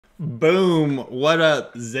Boom! What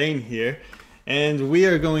up? Zane here. And we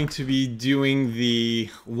are going to be doing the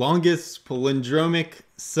longest palindromic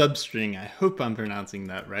substring. I hope I'm pronouncing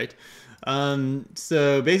that right.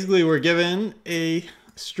 So basically we're given a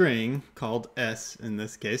string called S in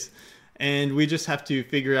this case, and we just have to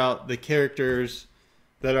figure out the characters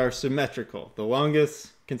that are symmetrical, the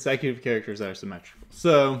longest consecutive characters that are symmetrical.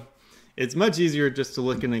 So it's much easier just to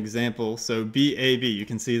look at an example. So BAB, you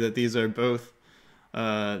can see that these are both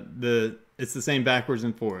it's the same backwards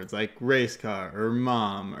and forwards, like race car or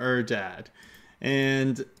mom or dad.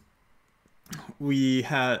 And we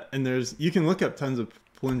had, and you can look up tons of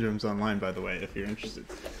palindromes online, by the way, if you're interested.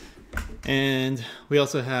 And we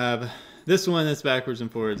also have this one that's backwards and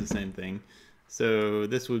forwards, the same thing. So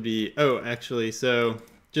this would be, so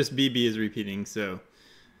just BB is repeating. So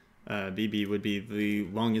BB would be the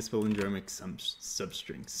longest palindromic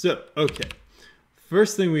substring. So, okay.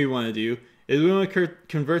 First thing we want to do is we want to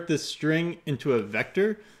convert this string into a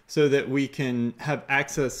vector so that we can have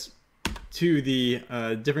access to the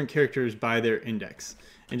different characters by their index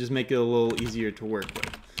and just make it a little easier to work with.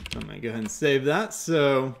 So I'm going to go ahead and save that.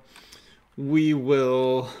 So we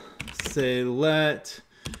will say let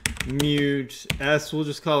mute s, we'll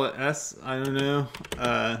just call it s, I don't know,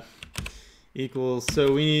 equals,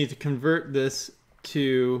 so we need to convert this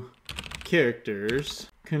to characters,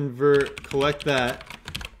 collect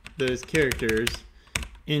those characters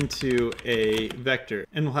into a vector,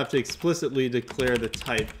 and we'll have to explicitly declare the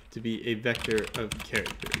type to be a vector of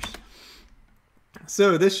characters.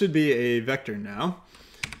 So this should be a vector now,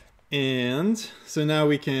 and so now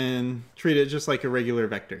we can treat it just like a regular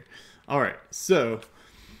vector. Alright, so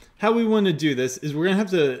how we want to do this is we're going to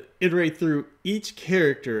have to iterate through each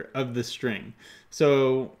character of the string.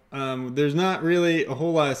 So there's not really a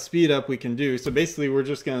whole lot of speed up we can do. So basically we're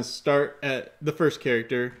just going to start at the first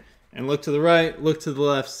character and look to the right, look to the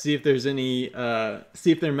left, see if there's any,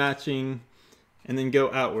 see if they're matching, and then go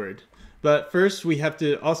outward. But first we have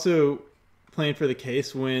to also plan for the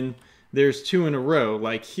case when there's two in a row,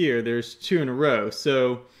 like here, there's two in a row.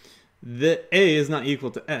 So the A is not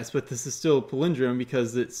equal to S, but this is still a palindrome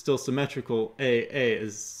because it's still symmetrical. A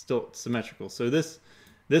is still symmetrical. So this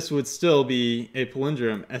would still be a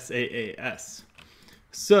palindrome, SAAS.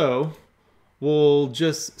 So we'll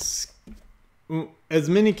just, as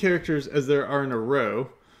many characters as there are in a row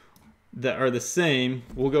that are the same,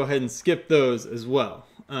 we'll go ahead and skip those as well.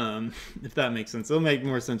 If that makes sense. It'll make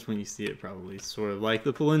more sense when you see it, probably, sort of like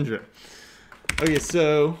the palindrome. Okay,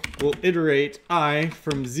 so we'll iterate I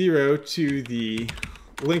from 0 to the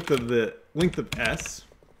length of S,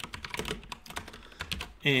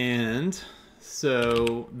 and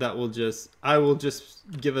so that will I will just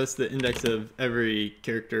give us the index of every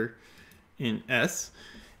character in S,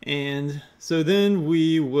 and so then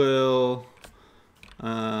we will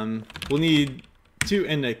we'll need two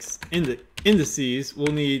indices.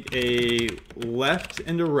 We'll need a left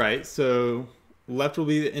and a right. So left will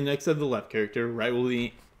be the index of the left character, right will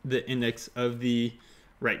be the index of the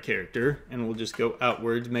right character, and we'll just go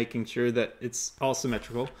outwards, making sure that it's all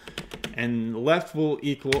symmetrical. And left will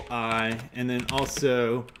equal I, and then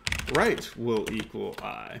also right will equal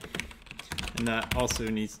I. And that also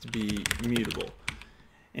needs to be mutable.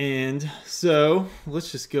 And so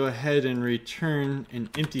let's just go ahead and return an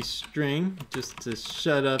empty string just to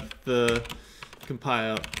shut up the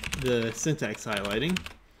syntax highlighting.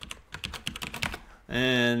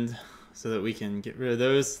 And so that we can get rid of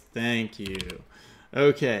those. Thank you.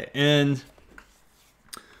 Okay, and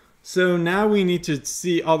so now we need to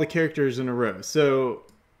see all the characters in a row. So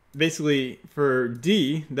basically for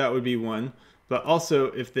D, that would be 1, but also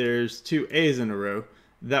if there's two A's in a row,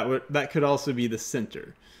 that could also be the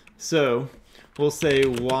center. So we'll say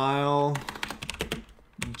while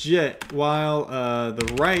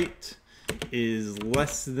the right is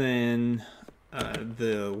less than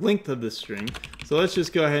the length of the string. So let's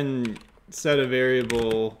just go ahead and set a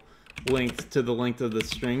variable length to the length of the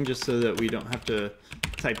string just so that we don't have to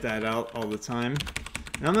type that out all the time.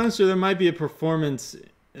 And I'm not sure, there might be a performance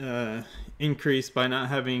increase by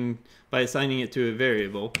assigning it to a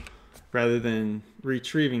variable rather than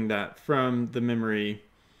retrieving that from the memory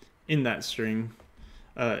in that string,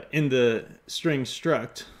 in the string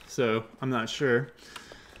struct. So I'm not sure.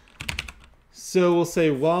 So we'll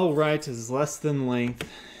say while right is less than length,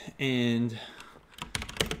 and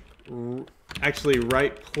actually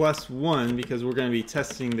right plus 1 because we're going to be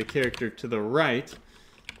testing the character to the right,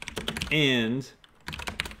 and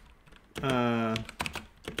the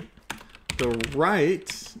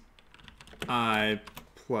right I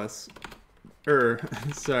plus,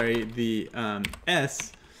 the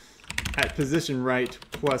S at position right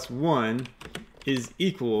plus 1 is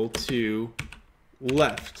equal to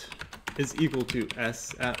left, is equal to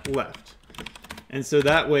s at left. And so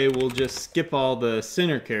that way we'll just skip all the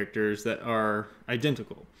center characters that are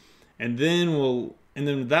identical. And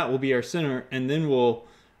then that will be our center, and then we'll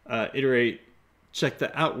iterate, check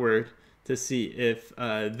the outward to see if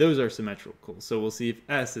those are symmetrical. So we'll see if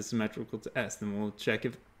S is symmetrical to S, then we'll check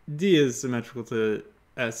if D is symmetrical to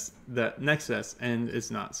S, that next S, and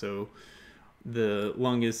it's not. So the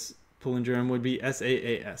longest palindrome would be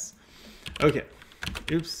SAAS. Okay,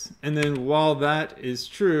 oops. And then while that is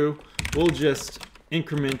true, we'll just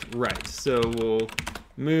increment right. So we'll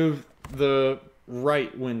move the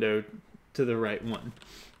right window to the right one.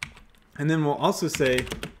 And then we'll also say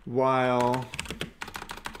while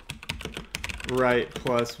right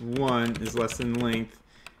plus 1 is less than length,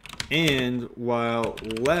 and while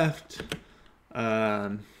left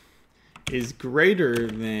is greater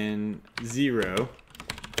than 0,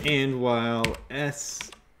 and while s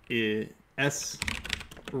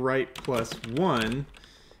right plus 1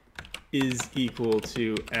 is equal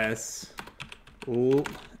to s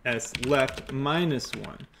left minus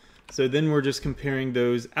 1. So then we're just comparing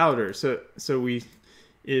those outer. So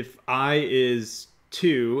if I is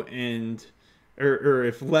 2 and or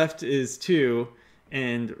if left is 2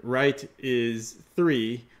 and right is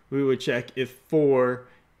 3, we would check if 4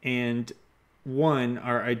 and 1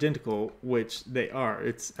 are identical, which they are.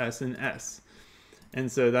 It's S and S.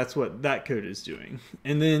 And so that's what that code is doing.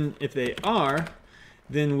 And then if they are,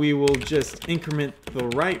 then we will just increment the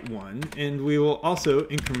right one, and we will also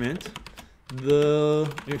increment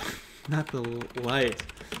the, not the light,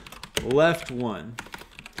 left one.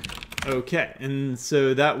 Okay, and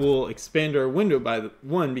so that will expand our window by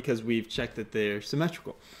 1 because we've checked that they're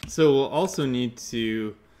symmetrical. So we'll also need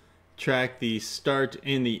to track the start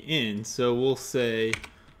and the end. So we'll say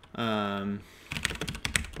the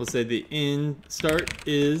end start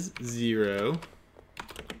is 0,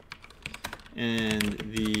 and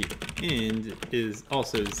the end is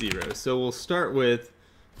also 0. So we'll start with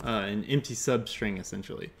an empty substring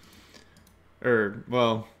essentially, or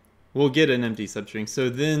well, we'll get an empty substring. So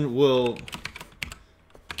then we'll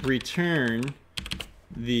return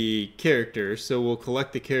the characters. So we'll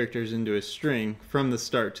collect the characters into a string from the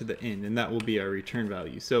start to the end, and that will be our return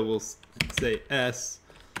value. So we'll say s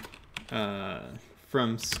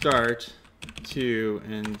from start to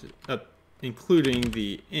and up, including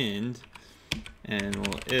the end, and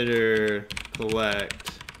we'll iter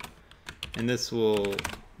collect, and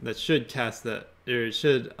that should cast that, or it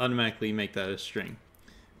should automatically make that a string.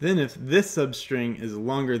 Then if this substring is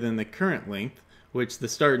longer than the current length, which the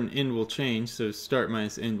start and end will change, so start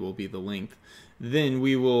minus end will be the length, then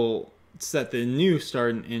we will set the new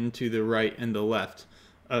start and end to the right and the left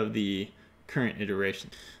of the current iteration.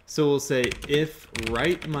 So we'll say if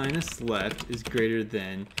right minus left is greater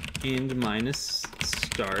than end minus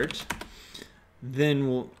start,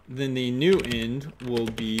 then the new end will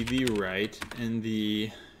be the right and the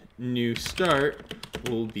new start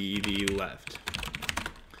will be the left.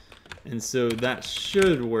 And so that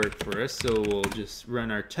should work for us. So we'll just run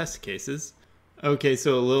our test cases. Okay,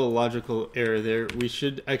 so a little logical error there. We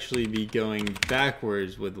should actually be going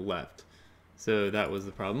backwards with left. So that was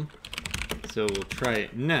the problem. So we'll try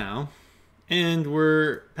it now. And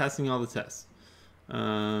we're passing all the tests.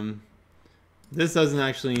 This doesn't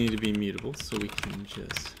actually need to be mutable, so we can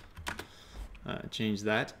just change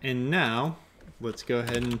that. And now, let's go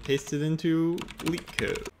ahead and paste it into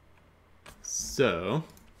Leetcode. So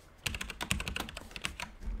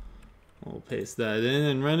we'll paste that in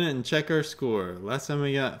and run it and check our score. Last time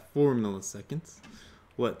we got 4 milliseconds.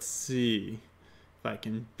 Let's see if I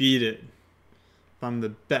can beat it. If I'm the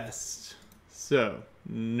best. So,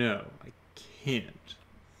 no, I can't.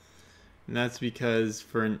 And that's because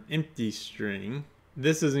for an empty string,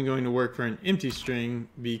 this isn't going to work for an empty string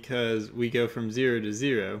because we go from 0 to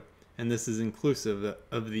 0, and this is inclusive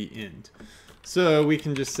of the end. So we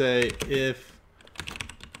can just say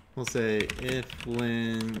we'll say if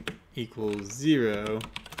len equals 0,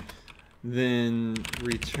 then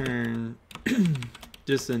return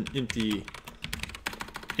just an empty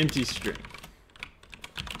string.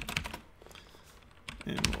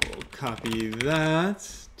 And we'll copy that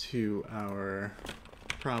to our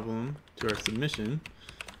problem, to our submission.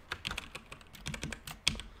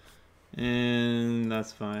 And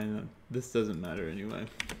that's fine. This doesn't matter anyway.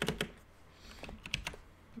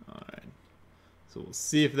 Alright. So we'll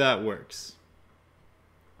see if that works.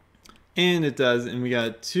 And it does, and we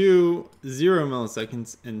got 0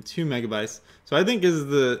 milliseconds and 2 megabytes. So I think this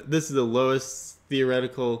is the lowest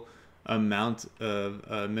theoretical amount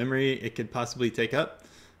of memory it could possibly take up.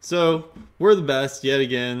 So we're the best yet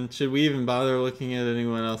again. Should we even bother looking at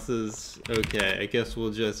anyone else's? Okay, I guess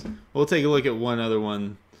we'll take a look at one other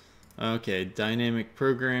one. Okay, dynamic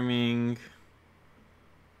programming.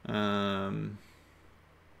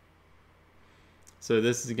 So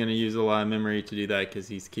this is going to use a lot of memory to do that because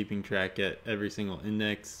he's keeping track at every single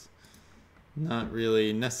index. Not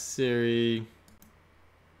really necessary.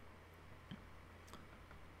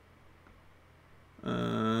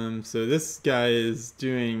 So this guy is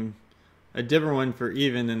doing a different one for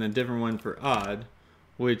even and a different one for odd,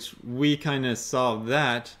 which we kind of solved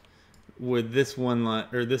that with this one line,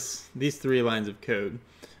 or these 3 lines of code,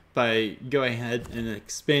 by going ahead and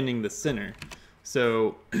expanding the center.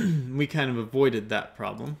 So we kind of avoided that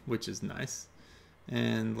problem, which is nice.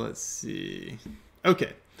 And let's see.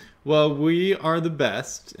 Okay, well, we are the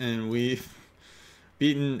best, and we've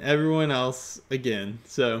beaten everyone else again.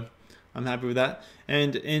 So I'm happy with that.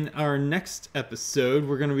 And in our next episode,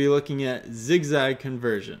 we're going to be looking at zigzag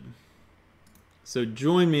conversion. So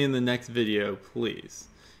join me in the next video, please.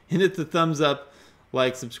 And hit the thumbs up,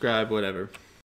 like, subscribe, whatever.